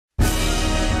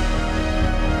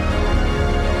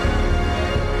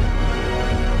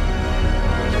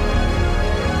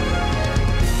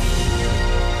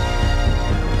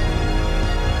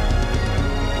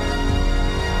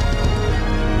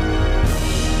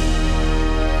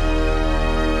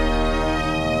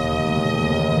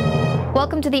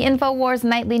Welcome to the INFOWARS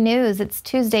Nightly News. It's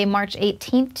Tuesday, March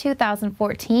 18th,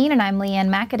 2014, and I'm Leanne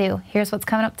McAdoo. Here's what's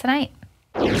coming up tonight.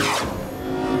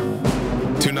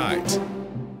 Tonight,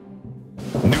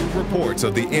 new reports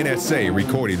of the NSA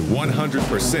recording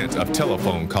 100% of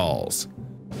telephone calls.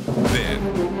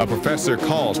 Then, a professor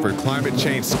calls for climate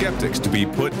change skeptics to be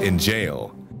put in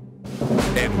jail.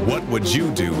 And what would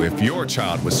you do if your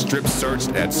child was strip-searched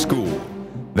at school?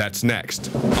 That's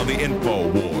next on the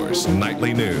INFOWARS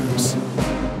Nightly News.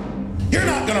 You're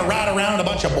not going to ride around in a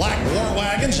bunch of black war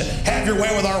wagons and have your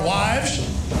way with our wives.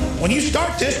 When you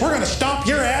start this, we're going to stomp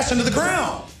your ass into the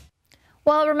ground.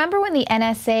 Well, remember when the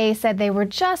NSA said they were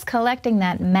just collecting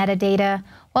that metadata?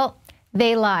 Well,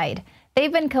 they lied.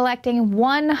 They've been collecting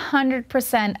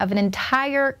 100% of an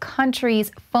entire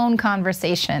country's phone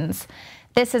conversations.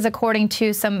 This is according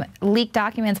to some leaked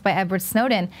documents by Edward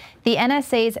Snowden. The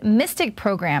NSA's Mystic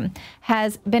program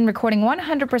has been recording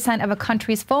 100% of a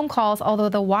country's phone calls, although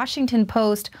the Washington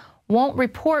Post won't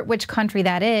report which country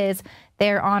that is.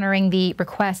 They're honoring the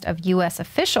request of U.S.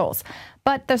 officials.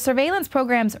 But the surveillance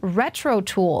program's Retro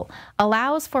tool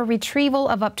allows for retrieval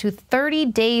of up to 30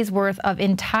 days worth of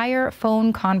entire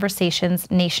phone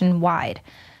conversations nationwide.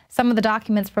 Some of the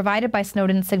documents provided by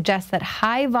Snowden suggest that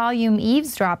high-volume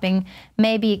eavesdropping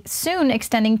may be soon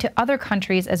extending to other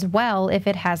countries as well if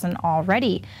it hasn't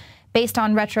already. Based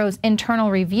on Retro's internal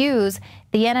reviews,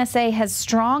 the NSA has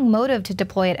strong motive to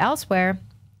deploy it elsewhere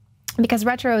because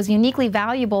Retro is uniquely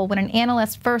valuable when an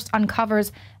analyst first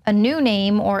uncovers a new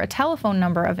name or a telephone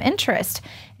number of interest.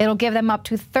 It'll give them up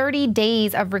to 30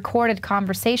 days of recorded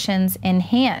conversations in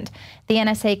hand. The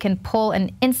NSA can pull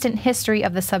an instant history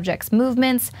of the subject's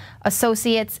movements,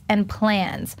 associates, and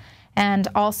plans. And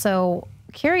also,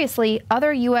 curiously,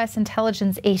 other U.S.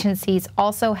 intelligence agencies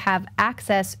also have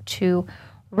access to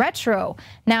Retro.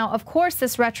 Now, of course,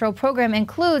 this Retro program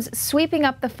includes sweeping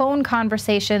up the phone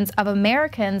conversations of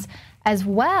Americans as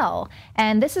well.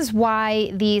 And this is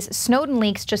why these Snowden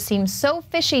leaks just seem so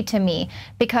fishy to me,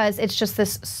 because it's just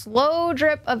this slow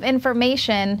drip of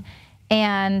information,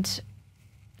 and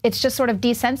it's just sort of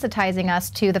desensitizing us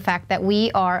to the fact that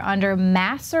we are under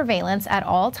mass surveillance at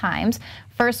all times.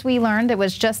 First, we learned it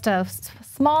was just a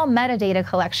small metadata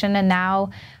collection, and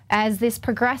now, as this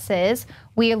progresses,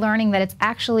 we are learning that it's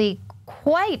actually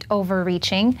quite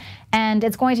overreaching, and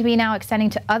it's going to be now extending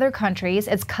to other countries.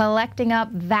 It's collecting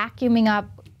up, vacuuming up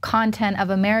content of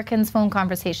Americans' phone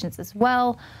conversations as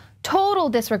well. Total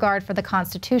disregard for the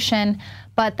Constitution.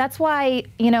 But that's why,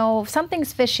 you know,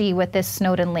 something's fishy with this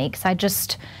Snowden leaks.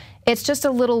 It's just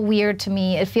a little weird to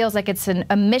me. It feels like it's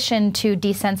a mission to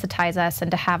desensitize us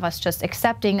and to have us just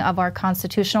accepting of our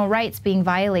constitutional rights being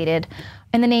violated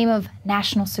in the name of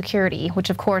national security, which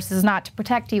of course is not to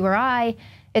protect you or I,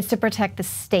 it's to protect the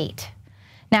state.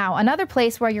 Now, another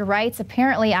place where your rights,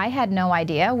 apparently I had no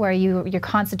idea, where your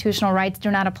constitutional rights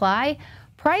do not apply,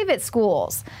 private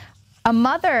schools. A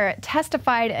mother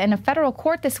testified in a federal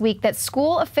court this week that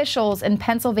school officials in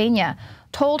Pennsylvania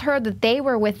told her that they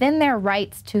were within their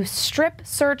rights to strip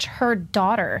search her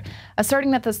daughter,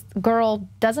 asserting that this girl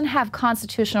doesn't have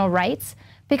constitutional rights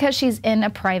because she's in a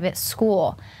private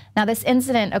school. Now, this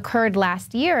incident occurred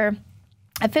last year.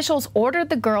 Officials ordered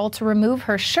the girl to remove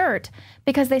her shirt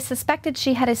because they suspected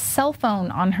she had a cell phone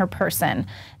on her person.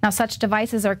 Now, such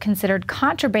devices are considered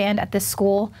contraband at this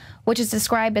school, which is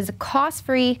described as a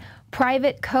cost-free,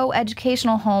 private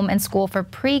co-educational home and school for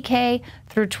pre-K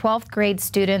through 12th grade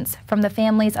students from the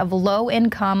families of low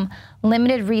income,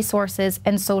 limited resources,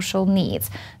 and social needs.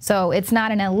 So it's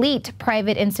not an elite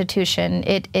private institution.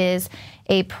 It is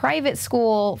a private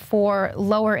school for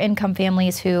lower income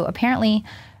families who apparently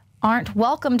aren't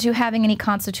welcome to having any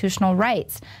constitutional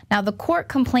rights. Now, the court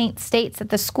complaint states that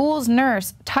the school's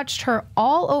nurse touched her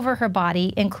all over her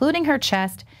body, including her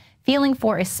chest, feeling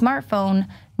for a smartphone.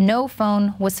 No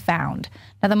phone was found.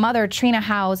 Now, the mother, Trina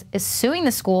Howes, is suing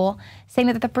the school, saying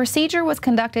that the procedure was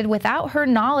conducted without her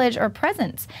knowledge or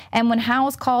presence. And when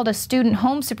Howes called a student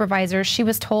home supervisor, she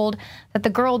was told that the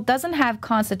girl doesn't have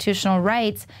constitutional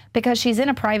rights because she's in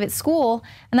a private school,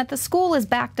 and that the school is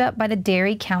backed up by the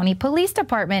Derry County Police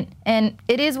Department. And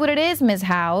it is what it is, Ms.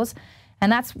 Howes.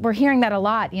 And we're hearing that a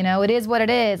lot, you know, it is what it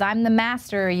is. I'm the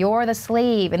master, you're the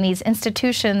slave. And these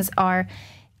institutions are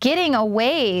getting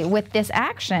away with this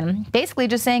action, basically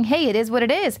just saying, hey, it is what it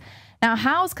is. Now,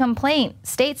 Howe's complaint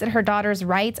states that her daughter's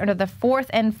rights under the 4th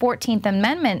and 14th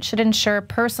Amendment should ensure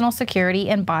personal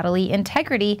security and bodily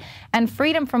integrity and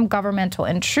freedom from governmental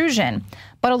intrusion.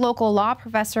 But a local law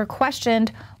professor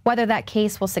questioned whether that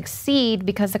case will succeed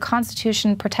because the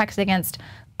Constitution protects against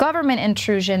government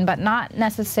intrusion, but not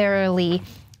necessarily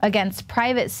against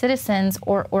private citizens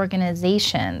or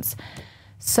organizations.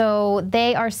 So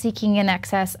they are seeking in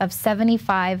excess of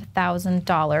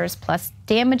 $75,000 plus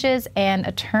damages and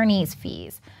attorney's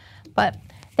fees. But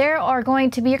you're going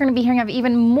to be hearing of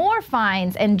even more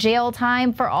fines and jail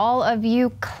time for all of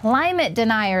you climate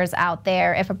deniers out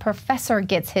there if a professor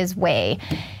gets his way.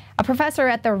 A professor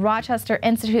at the Rochester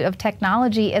Institute of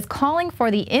Technology is calling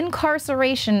for the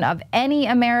incarceration of any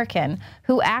American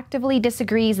who actively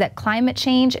disagrees that climate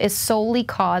change is solely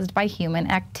caused by human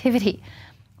activity.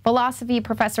 Philosophy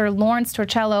professor Lawrence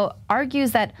Torcello argues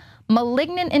that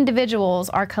malignant individuals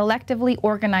are collectively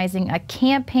organizing a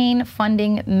campaign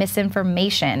funding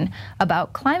misinformation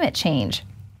about climate change.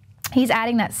 He's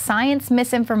adding that science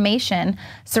misinformation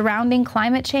surrounding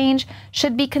climate change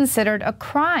should be considered a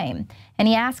crime. And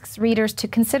he asks readers to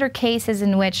consider cases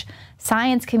in which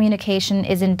science communication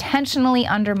is intentionally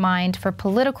undermined for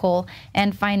political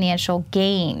and financial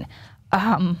gain.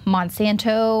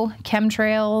 Monsanto,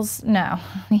 chemtrails, no,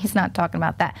 he's not talking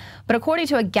about that. But according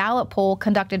to a Gallup poll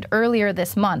conducted earlier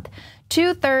this month,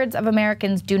 2/3 of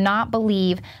Americans do not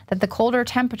believe that the colder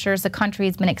temperatures the country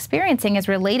has been experiencing is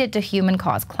related to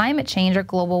human-caused climate change or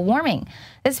global warming.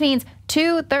 This means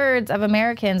 2/3 of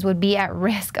Americans would be at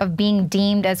risk of being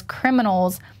deemed as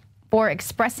criminals for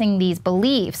expressing these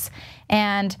beliefs.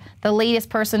 And the latest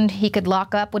person he could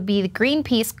lock up would be the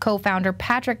Greenpeace co-founder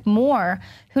Patrick Moore,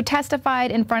 who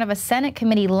testified in front of a Senate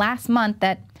committee last month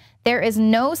that there is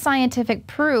no scientific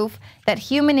proof that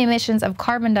human emissions of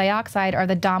carbon dioxide are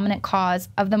the dominant cause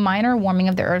of the minor warming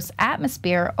of the Earth's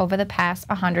atmosphere over the past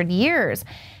 100 years.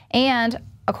 And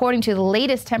according to the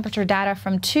latest temperature data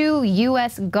from 2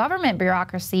 U.S. government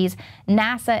bureaucracies,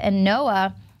 NASA and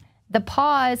NOAA, the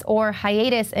pause or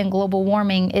hiatus in global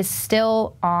warming is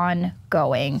still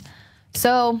ongoing.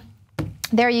 So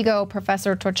there you go,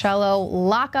 Professor Torcello.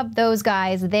 Lock up those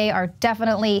guys. They are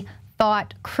definitely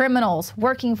thought criminals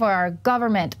working for our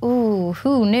government. Ooh,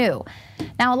 who knew?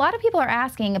 Now, a lot of people are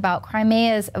asking about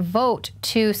Crimea's vote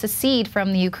to secede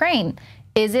from the Ukraine.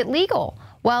 Is it legal?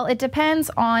 Well, it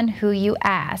depends on who you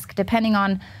ask. Depending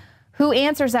on who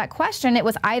answers that question, it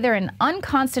was either an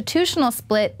unconstitutional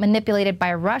split manipulated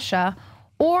by Russia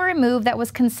or a move that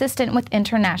was consistent with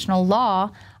international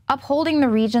law, upholding the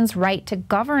region's right to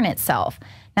govern itself.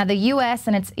 Now, the U.S.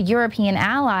 and its European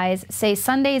allies say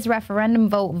Sunday's referendum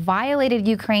vote violated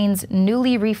Ukraine's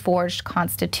newly reforged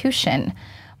constitution.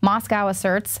 Moscow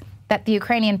asserts that the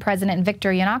Ukrainian President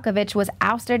Viktor Yanukovych was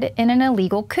ousted in an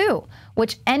illegal coup,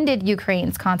 which ended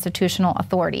Ukraine's constitutional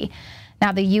authority.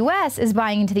 Now, the U.S. is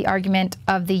buying into the argument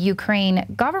of the Ukraine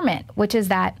government, which is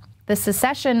that the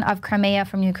secession of Crimea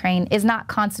from Ukraine is not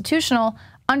constitutional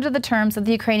under the terms of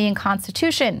the Ukrainian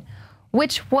constitution,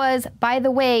 which was, by the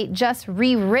way, just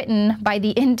rewritten by the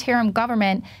interim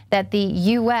government that the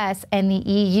U.S. and the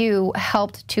EU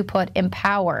helped to put in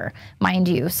power, mind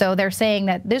you. So they're saying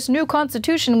that this new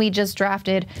constitution we just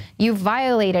drafted, you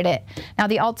violated it. Now,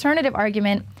 the alternative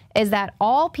argument is that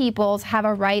all peoples have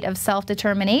a right of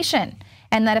self-determination,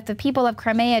 and that if the people of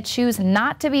Crimea choose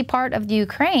not to be part of the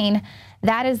Ukraine,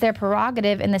 that is their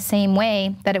prerogative in the same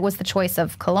way that it was the choice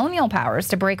of colonial powers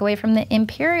to break away from the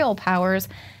imperial powers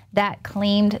that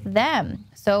claimed them.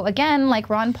 So again, like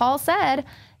Ron Paul said,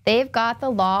 they've got the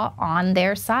law on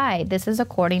their side. This is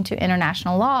according to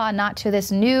international law, not to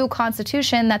this new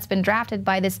constitution that's been drafted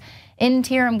by this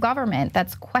interim government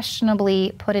that's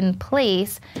questionably put in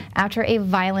place after a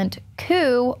violent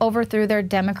coup overthrew their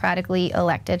democratically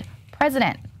elected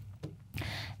president.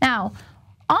 Now,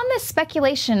 on this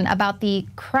speculation about the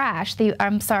crash, the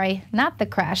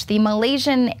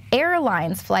Malaysian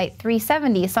Airlines Flight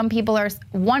 370, some people are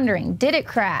wondering, did it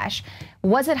crash?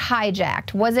 Was it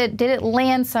hijacked? Did it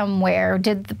land somewhere?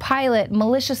 Did the pilot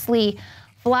maliciously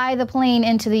fly the plane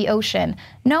into the ocean?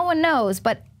 No one knows,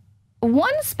 but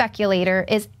one speculator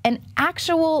is an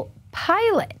actual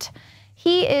pilot.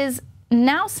 He is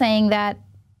now saying that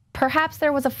perhaps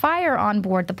there was a fire on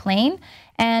board the plane,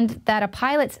 and that a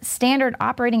pilot's standard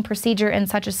operating procedure in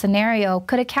such a scenario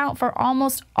could account for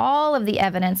almost all of the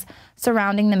evidence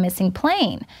surrounding the missing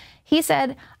plane. He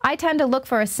said, "I tend to look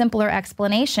for a simpler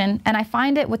explanation, and I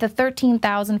find it with a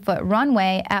 13,000-foot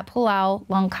runway at Pulau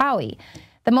Langkawi.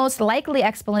 The most likely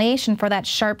explanation for that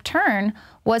sharp turn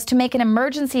was to make an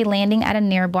emergency landing at a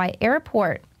nearby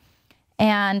airport."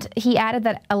 And he added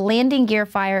that a landing gear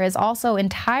fire is also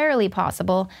entirely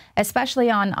possible,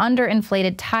 especially on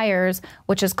underinflated tires,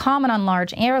 which is common on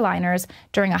large airliners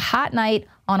during a hot night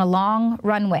on a long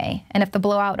runway. And if the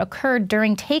blowout occurred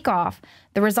during takeoff,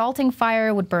 the resulting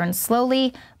fire would burn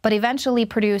slowly, but eventually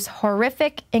produce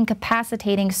horrific,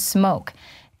 incapacitating smoke.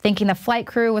 thinking the flight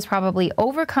crew was probably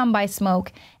overcome by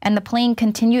smoke, and the plane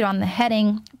continued on the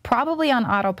heading, probably on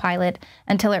autopilot,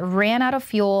 until it ran out of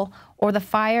fuel or the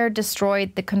fire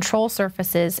destroyed the control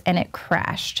surfaces and it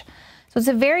crashed. So it's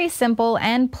a very simple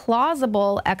and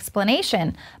plausible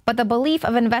explanation, but the belief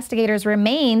of investigators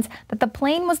remains that the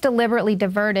plane was deliberately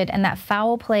diverted and that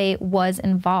foul play was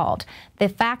involved. The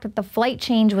fact that the flight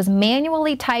change was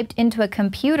manually typed into a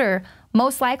computer,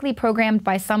 most likely programmed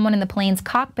by someone in the plane's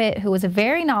cockpit who was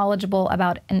very knowledgeable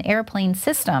about an airplane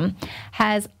system,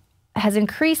 has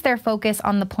increased their focus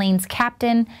on the plane's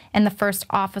captain and the first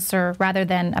officer rather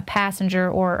than a passenger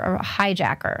or a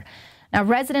hijacker. Now,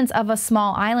 residents of a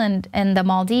small island in the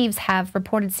Maldives have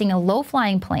reported seeing a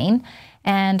low-flying plane,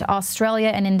 and Australia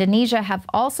and Indonesia have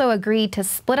also agreed to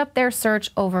split up their search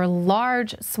over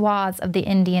large swaths of the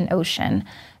Indian Ocean.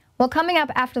 Well, coming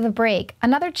up after the break,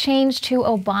 another change to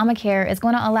Obamacare is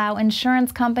going to allow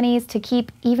insurance companies to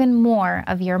keep even more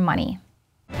of your money.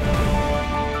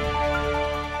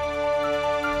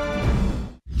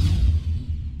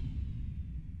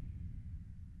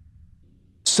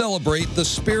 Celebrate the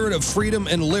spirit of freedom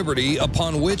and liberty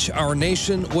upon which our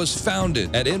nation was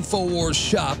founded at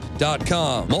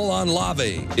INFOWARSshop.com. Molon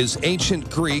Lave is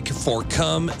ancient Greek for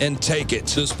come and take it.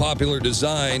 This popular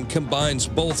design combines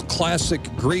both classic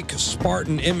Greek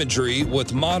Spartan imagery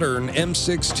with modern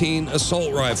M16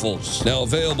 assault rifles. Now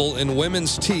available in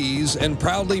women's tees and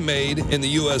proudly made in the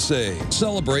USA.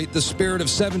 Celebrate the spirit of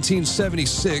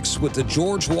 1776 with the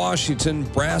George Washington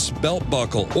brass belt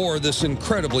buckle or this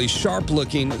incredibly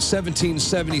sharp-looking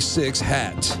 1776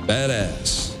 hat.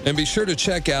 Badass. And be sure to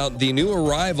check out the new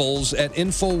arrivals at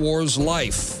INFOWARS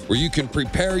Life, where you can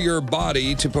prepare your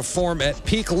body to perform at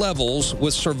peak levels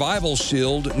with Survival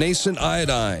Shield Nascent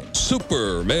Iodine,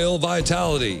 Super Male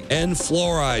Vitality, and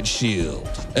Fluoride Shield.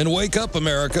 And wake up,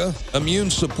 America. Immune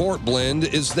Support Blend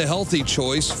is the healthy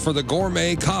choice for the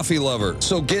gourmet coffee lover.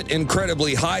 So get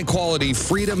incredibly high-quality,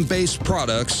 freedom-based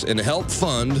products and help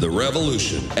fund the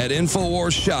revolution at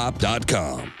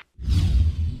INFOWARSshop.com.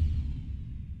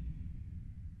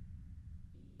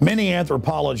 Many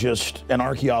anthropologists and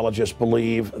archaeologists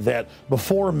believe that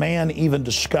before man even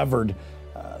discovered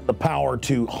the power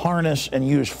to harness and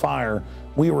use fire,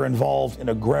 we were involved in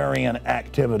agrarian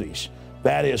activities.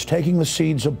 That is, taking the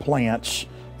seeds of plants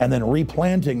and then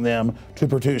replanting them to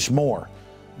produce more.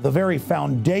 The very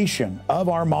foundation of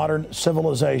our modern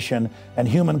civilization and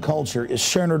human culture is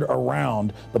centered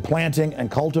around the planting and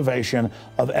cultivation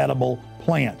of edible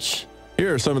plants.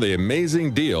 Here are some of the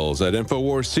amazing deals at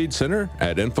INFOWARS Seed Center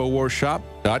at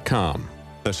INFOWARSshop.com.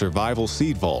 The Survival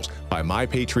Seed Vault by My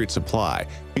Patriot Supply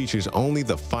features only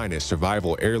the finest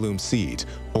survival heirloom seeds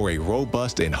for a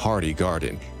robust and hardy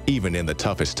garden, even in the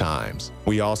toughest times.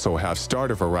 We also have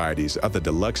starter varieties of the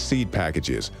deluxe seed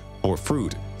packages for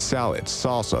fruit, salad,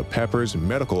 salsa, peppers,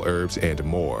 medical herbs, and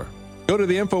more. Go to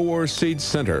the INFOWARS Seed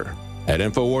Center at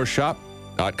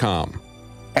INFOWARSshop.com.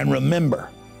 And remember,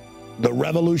 the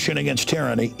revolution against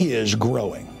tyranny is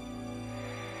growing.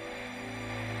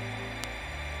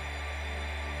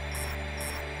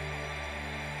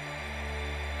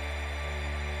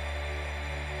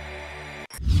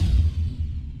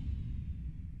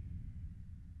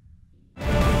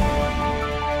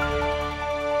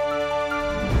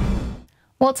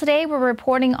 Well, today we're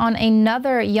reporting on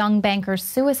another young banker's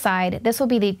suicide. This will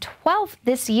be the 12th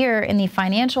this year in the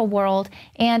financial world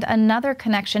and another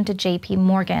connection to JP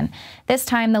Morgan. This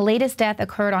time, the latest death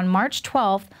occurred on March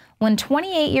 12th when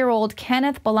 28-year-old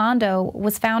Kenneth Belando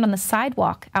was found on the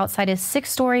sidewalk outside his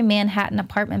 6-story Manhattan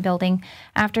apartment building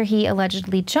after he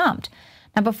allegedly jumped.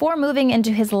 Now, before moving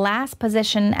into his last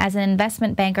position as an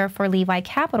investment banker for Levi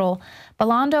Capital,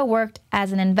 Belando worked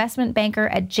as an investment banker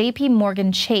at JP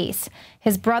Morgan Chase.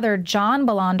 His brother, John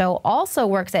Belando, also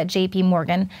works at JP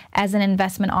Morgan as an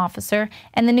investment officer,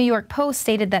 and the New York Post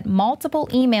stated that multiple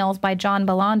emails by John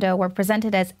Belando were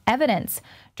presented as evidence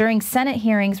during Senate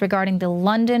hearings regarding the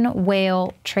London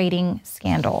whale trading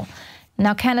scandal.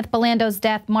 Now, Kenneth Belando's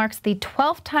death marks the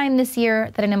 12th time this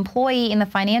year that an employee in the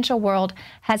financial world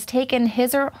has taken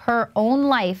his or her own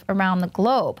life around the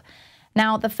globe.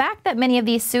 Now, the fact that many of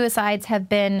these suicides have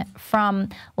been from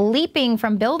leaping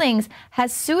from buildings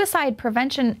has suicide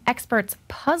prevention experts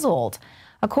puzzled.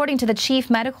 According to the chief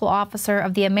medical officer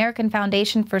of the American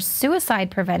Foundation for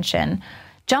Suicide Prevention,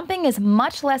 jumping is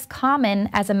much less common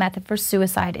as a method for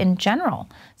suicide in general.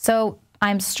 So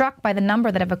I'm struck by the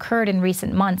number that have occurred in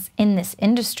recent months in this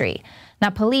industry. Now,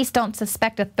 police don't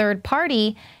suspect a third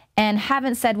party and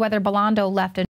haven't said whether Belando left a